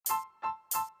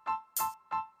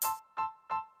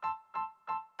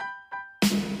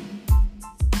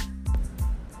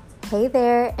Hey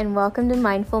there, and welcome to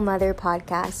Mindful Mother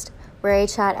Podcast, where I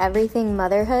chat everything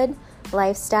motherhood,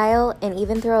 lifestyle, and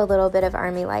even throw a little bit of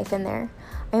army life in there.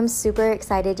 I am super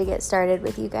excited to get started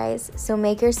with you guys, so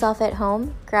make yourself at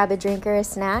home, grab a drink or a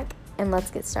snack, and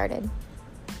let's get started.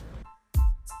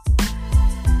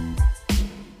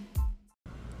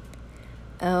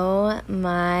 Oh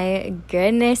my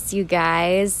goodness, you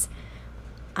guys.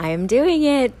 I am doing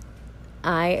it.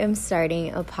 I am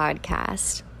starting a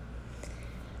podcast.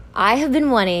 I have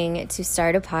been wanting to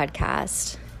start a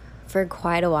podcast for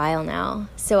quite a while now.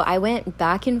 So I went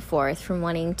back and forth from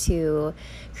wanting to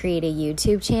create a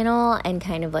YouTube channel and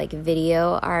kind of like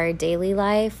video our daily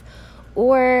life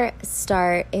or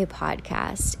start a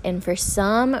podcast. And for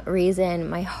some reason,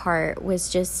 my heart was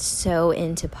just so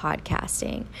into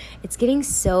podcasting. It's getting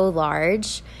so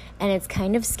large and it's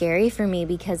kind of scary for me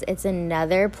because it's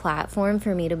another platform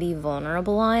for me to be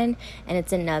vulnerable on, and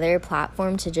it's another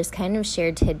platform to just kind of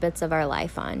share tidbits of our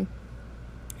life on.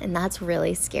 And that's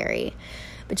really scary.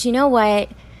 But you know what?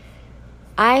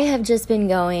 I have just been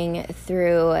going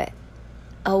through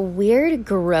a weird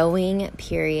growing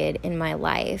period in my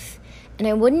life. And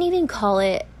I wouldn't even call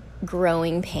it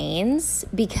growing pains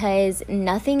because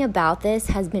nothing about this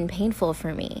has been painful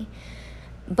for me.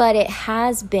 But it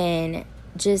has been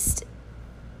just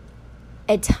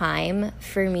a time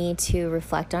for me to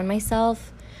reflect on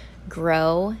myself,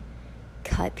 grow,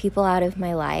 cut people out of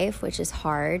my life, which is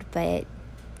hard, but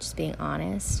just being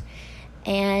honest,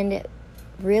 and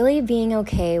really being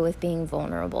okay with being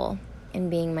vulnerable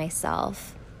and being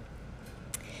myself.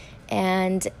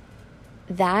 And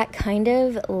that kind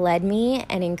of led me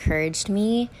and encouraged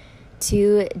me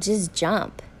to just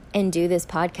jump and do this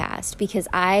podcast because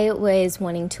I was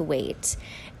wanting to wait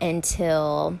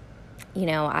until,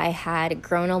 I had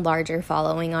grown a larger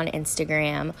following on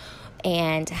Instagram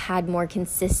and had more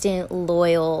consistent,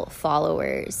 loyal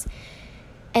followers.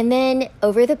 And then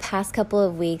over the past couple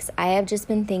of weeks, I have just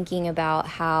been thinking about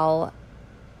how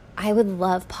I would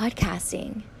love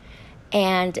podcasting.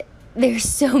 And there's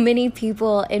so many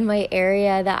people in my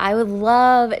area that I would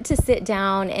love to sit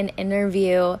down and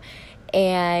interview.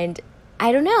 And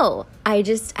I don't know. I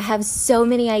have so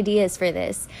many ideas for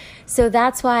this. So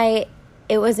that's why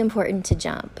it was important to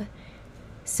jump.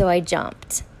 So I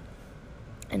jumped.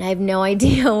 And I have no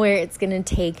idea where it's going to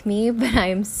take me, but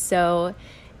I'm so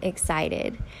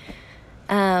excited.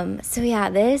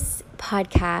 This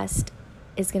podcast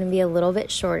is going to be a little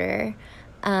bit shorter.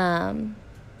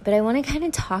 But I want to kind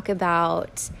of talk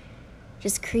about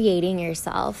just creating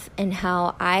yourself and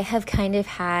how I have kind of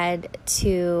had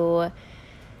to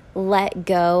let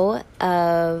go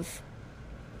of,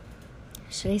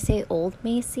 should I say old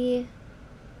Macy?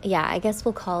 Yeah, I guess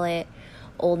we'll call it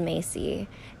old Macy,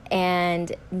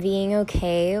 and being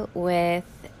okay with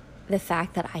the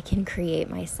fact that I can create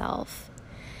myself.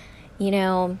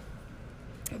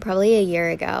 Probably a year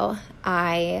ago,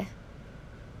 I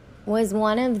was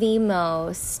one of the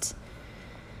most,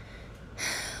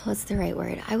 what's the right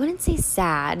word? I wouldn't say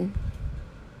sad,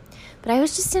 but I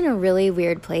was just in a really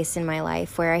weird place in my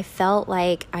life where I felt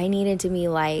like I needed to be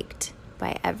liked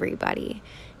by everybody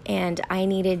and I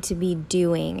needed to be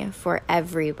doing for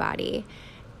everybody.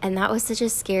 And that was such a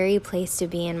scary place to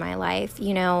be in my life.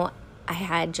 I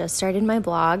had just started my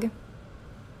blog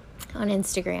on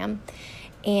Instagram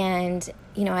and,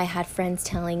 I had friends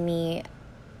telling me,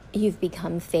 you've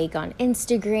become fake on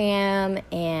Instagram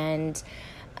and,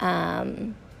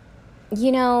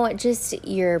 just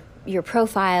your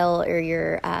profile or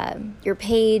your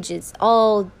page is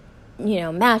all,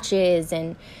 matches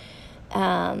and,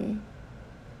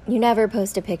 you never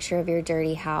post a picture of your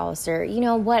dirty house or,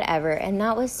 whatever. And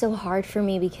that was so hard for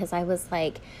me because I was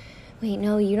like, wait,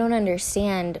 no, you don't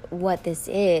understand what this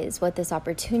is, what this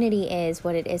opportunity is,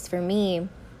 what it is for me.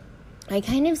 I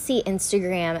kind of see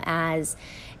Instagram as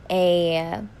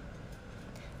I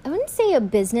wouldn't say a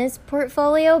business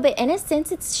portfolio, but in a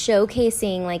sense it's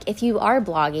showcasing, like if you are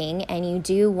blogging and you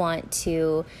do want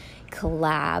to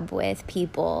collab with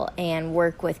people and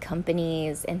work with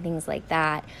companies and things like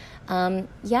that,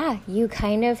 you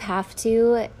kind of have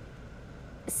to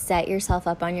set yourself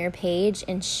up on your page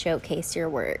and showcase your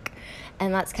work.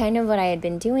 And that's kind of what I had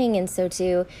been doing. And so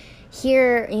to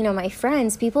hear, my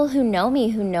friends, people who know me,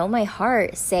 who know my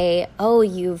heart, say, oh,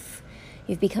 you've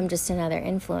become just another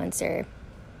influencer.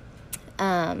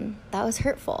 That was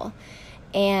hurtful.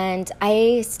 And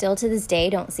I still to this day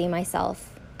don't see myself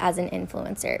as an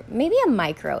influencer, maybe a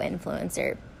micro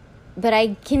influencer, but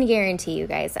I can guarantee you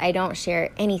guys, I don't share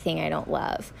anything I don't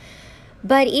love.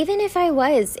 But even if I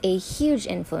was a huge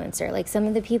influencer, like some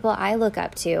of the people I look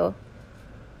up to,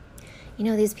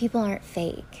 these people aren't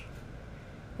fake.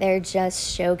 They're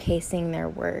just showcasing their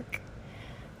work.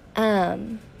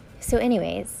 So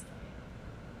anyways,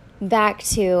 back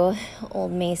to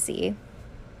old Macy.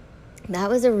 That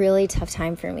was a really tough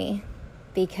time for me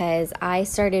because I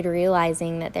started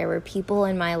realizing that there were people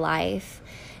in my life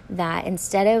that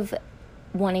instead of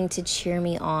wanting to cheer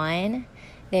me on,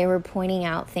 they were pointing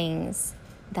out things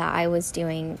that I was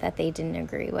doing that they didn't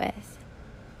agree with.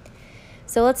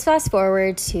 So let's fast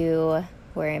forward to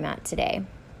where I'm at today.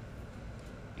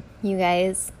 You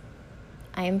guys,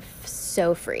 I'm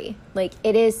so free. Like,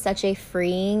 it is such a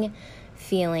freeing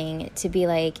feeling to be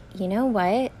like, you know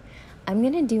what? I'm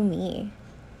going to do me.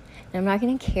 And I'm not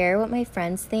going to care what my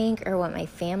friends think or what my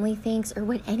family thinks or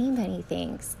what anybody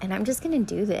thinks. And I'm just going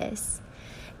to do this.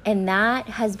 And that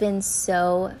has been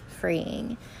so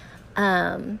freeing.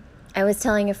 I was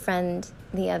telling a friend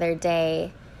the other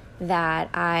day that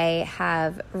I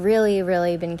have really,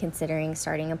 really been considering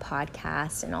starting a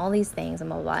podcast and all these things and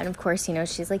blah, blah, blah. And of course, you know,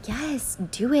 she's like, yes,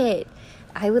 do it.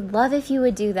 I would love if you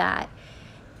would do that.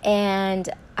 And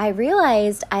I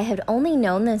realized I had only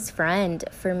known this friend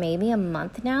for maybe a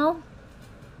month now.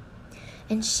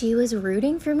 And she was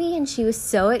rooting for me and she was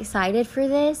so excited for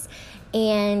this.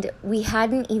 And we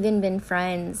hadn't even been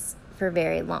friends for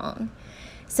very long.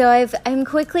 So I'm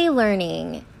quickly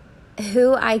learning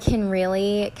who I can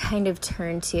really kind of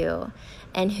turn to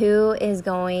and who is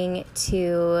going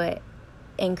to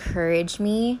encourage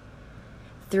me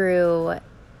through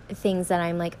things that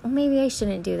I'm like, oh, maybe I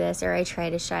shouldn't do this, or I try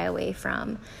to shy away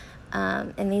from.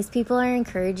 And these people are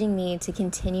encouraging me to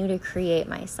continue to create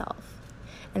myself.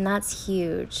 And that's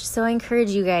huge. So I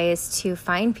encourage you guys to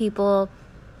find people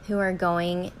who are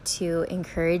going to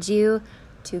encourage you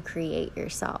to create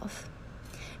yourself.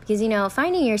 Because, you know,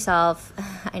 finding yourself,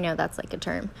 I know that's like a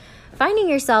term. Finding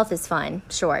yourself is fun,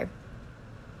 sure.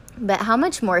 But how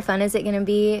much more fun is it going to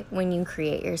be when you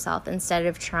create yourself instead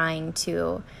of trying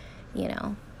to, you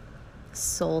know,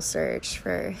 soul search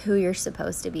for who you're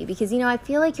supposed to be? Because, you know, I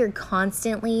feel like I'm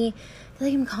constantly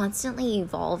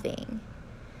evolving,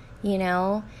 you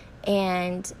know,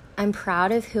 and I'm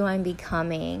proud of who I'm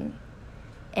becoming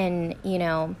and, you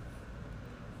know,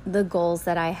 the goals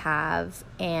that I have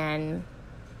and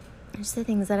just the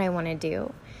things that I want to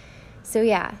do. So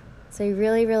yeah, so I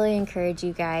really, really encourage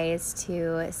you guys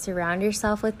to surround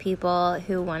yourself with people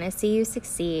who want to see you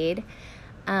succeed,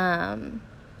 and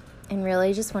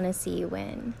really just want to see you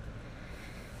win.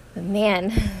 But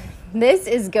man, this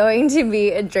is going to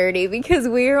be a journey because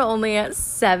we are only at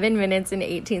 7 minutes and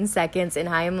 18 seconds, and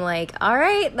I'm like, all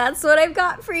right, that's what I've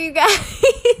got for you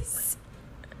guys.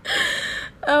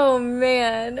 Oh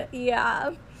man,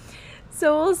 yeah.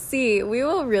 So we'll see. We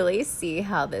will really see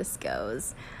how this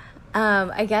goes.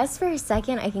 I guess for a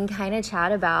second I can kind of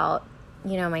chat about,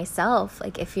 you know, myself.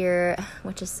 Like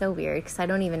which is so weird because I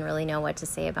don't even really know what to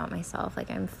say about myself. Like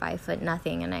I'm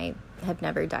 5'0" and I have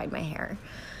never dyed my hair.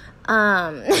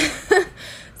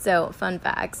 So fun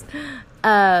facts.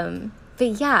 But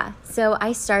yeah, so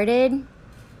I started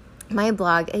my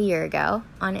blog a year ago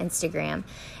on Instagram.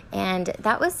 And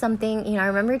that was something, you know, I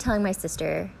remember telling my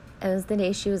sister, it was the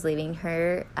day she was leaving.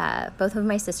 Both of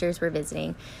my sisters were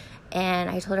visiting. And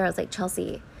I told her, I was like,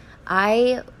 Chelsea,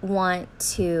 I want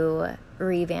to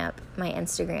revamp my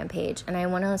Instagram page. And I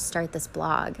want to start this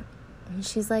blog. And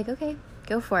she's like, okay,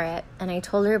 go for it. And I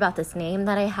told her about this name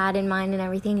that I had in mind and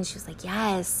everything. And she was like,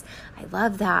 yes, I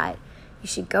love that. You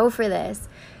should go for this.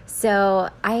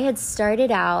 So I had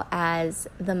started out as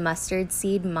the Mustard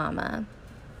Seed Mama.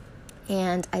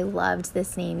 And I loved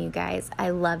this name, you guys.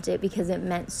 I loved it because it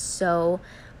meant so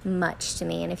much to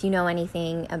me. And if you know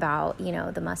anything about, you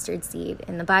know, the mustard seed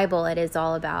in the Bible, it is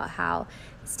all about how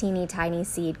this teeny tiny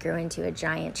seed grew into a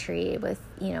giant tree with,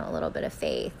 you know, a little bit of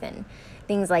faith and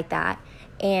things like that.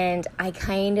 And I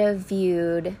kind of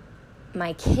viewed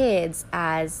my kids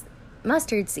as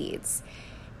mustard seeds.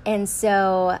 And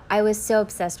so I was so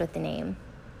obsessed with the name.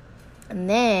 And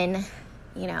then,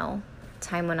 you know,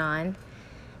 time went on.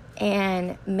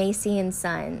 And Macy and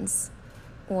Sons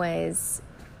was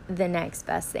the next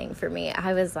best thing for me.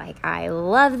 I was like, I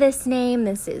love this name.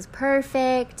 This is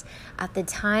perfect. At the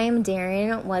time,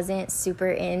 Darren wasn't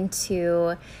super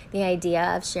into the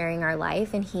idea of sharing our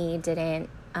life, and he didn't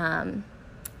want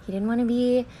to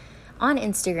be on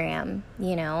Instagram,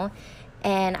 you know,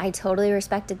 and I totally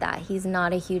respected that. He's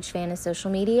not a huge fan of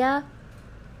social media.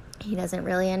 He doesn't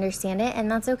really understand it, and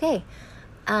that's okay.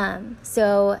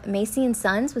 So Macy and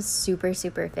Sons was super,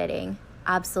 super fitting.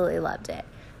 Absolutely loved it.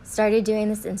 Started doing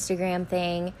this Instagram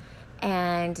thing,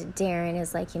 and Darren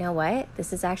is like, you know what?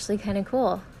 This is actually kind of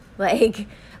cool. Like,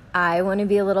 I want to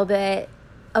be a little bit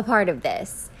a part of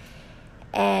this.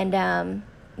 And,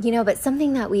 But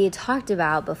something that we had talked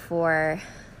about before,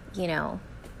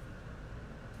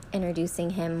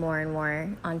 introducing him more and more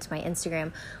onto my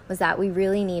Instagram was that we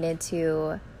really needed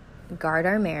to guard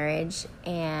our marriage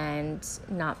and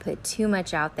not put too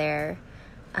much out there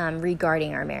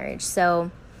regarding our marriage.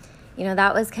 So,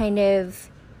 that was kind of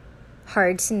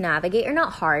hard to navigate, or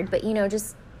not hard, but,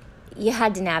 just you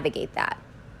had to navigate that.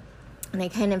 And I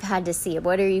kind of had to see,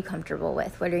 what are you comfortable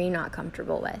with? What are you not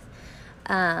comfortable with?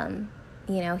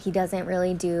 He doesn't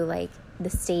really do like the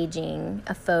staging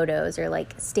of photos or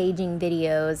like staging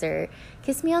videos or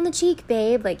kiss me on the cheek,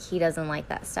 babe. Like, he doesn't like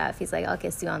that stuff. He's like, I'll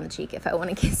kiss you on the cheek if I want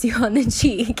to kiss you on the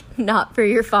cheek, not for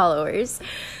your followers.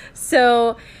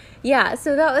 So that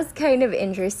was kind of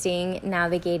interesting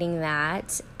navigating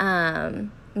that.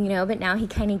 But now he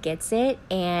kind of gets it.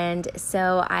 And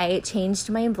so I changed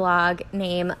my blog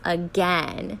name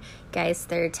again. Guys,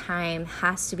 third time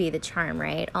has to be the charm,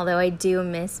 right? Although I do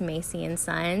miss Macy and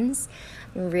Sons,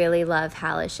 I really love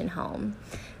Hallish and Home.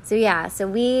 So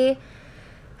we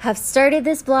have started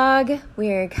this blog.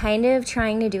 We're kind of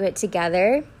trying to do it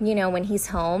together, when he's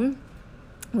home.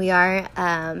 We are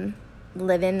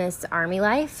living this army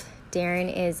life.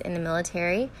 Darren is in the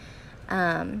military.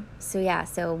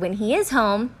 So when he is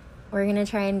home, we're going to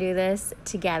try and do this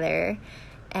together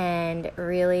and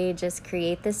really just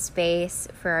create this space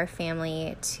for our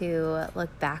family to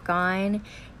look back on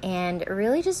and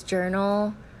really just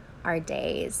journal our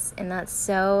days. And that's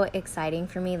so exciting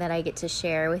for me that I get to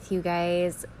share with you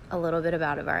guys a little bit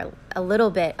about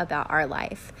our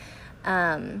life.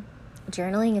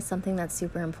 Journaling is something that's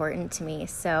super important to me.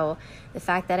 So the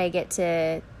fact that I get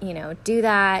to, do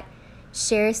that,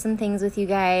 share some things with you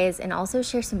guys, and also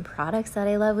share some products that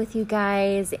I love with you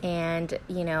guys, and,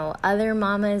 other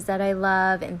mamas that I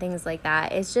love and things like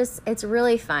that. It's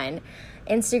really fun.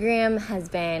 Instagram has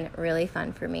been really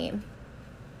fun for me.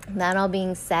 That all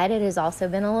being said, it has also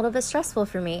been a little bit stressful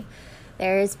for me.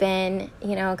 There's been,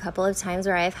 a couple of times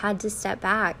where I've had to step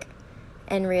back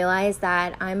and realize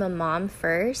that I'm a mom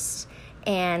first,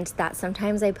 and that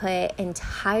sometimes I put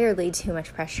entirely too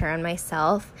much pressure on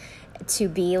myself to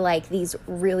be like these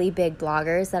really big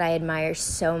bloggers that I admire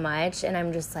so much. And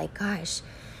I'm just like, gosh,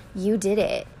 you did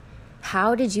it.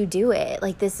 How did you do it?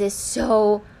 Like, this is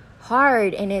so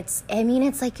hard. And it's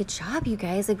like a job, you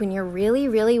guys. Like, when you're really,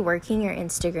 really working your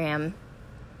Instagram,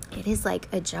 it is like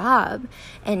a job.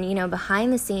 And,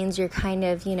 behind the scenes, you're kind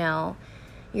of,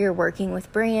 you're working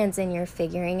with brands and you're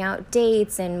figuring out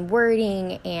dates and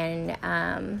wording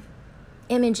and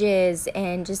images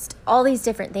and just all these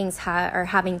different things are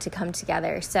having to come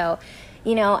together. So,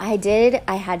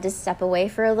 I had to step away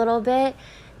for a little bit,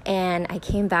 and I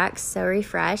came back so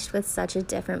refreshed with such a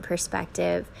different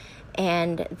perspective,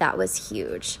 and that was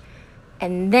huge.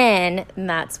 And then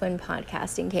that's when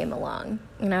podcasting came along,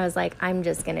 and I was like, I'm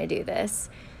just going to do this.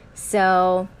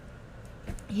 So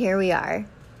here we are,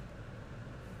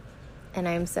 and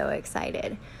I'm so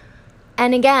excited.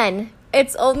 And again,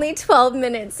 it's only 12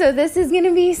 minutes, so this is going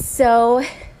to be so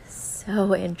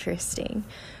interesting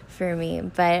for me.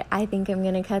 But I think I'm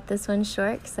going to cut this one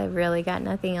short because I've really got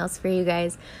nothing else for you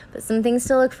guys. But some things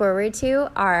to look forward to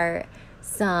are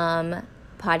some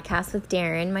podcasts with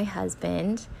Darren, my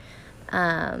husband.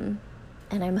 And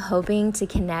I'm hoping to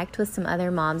connect with some other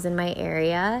moms in my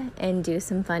area and do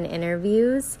some fun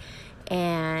interviews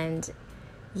and,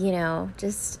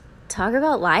 just talk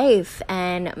about life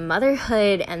and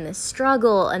motherhood and the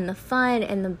struggle and the fun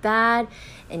and the bad,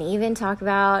 and even talk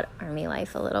about Army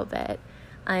life a little bit.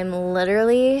 I'm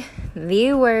literally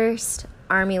the worst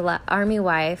Army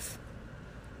wife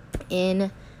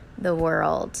in the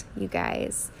world, you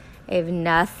guys. I have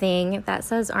nothing that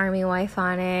says Army wife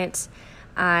on it.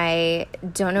 I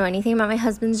don't know anything about my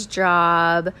husband's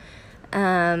job.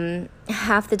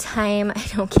 Half the time I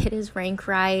don't get his rank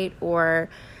right, or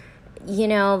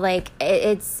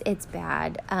it's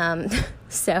bad.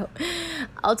 So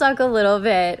I'll talk a little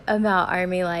bit about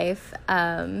Army life,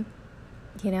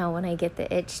 when I get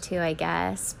the itch to, I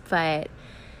guess. But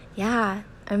yeah,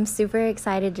 I'm super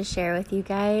excited to share with you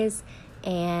guys,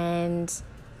 and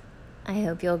I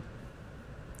hope you'll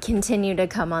continue to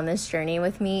come on this journey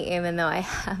with me, even though I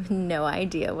have no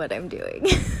idea what I'm doing.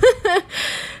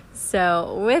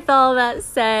 So with all that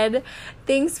said,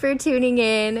 thanks for tuning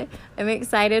in. I'm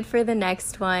excited for the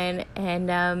next one.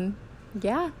 And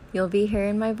you'll be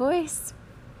hearing my voice.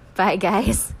 Bye,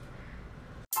 guys.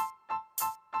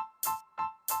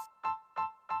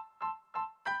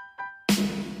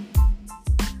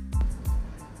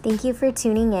 Thank you for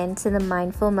tuning in to the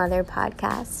Mindful Mother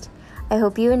podcast. I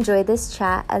hope you enjoyed this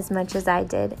chat as much as I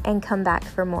did and come back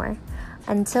for more.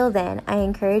 Until then, I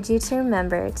encourage you to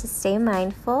remember to stay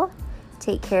mindful,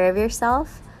 take care of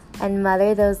yourself, and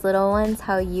mother those little ones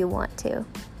how you want to.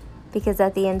 Because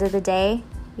at the end of the day,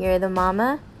 you're the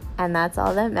mama, and that's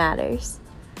all that matters.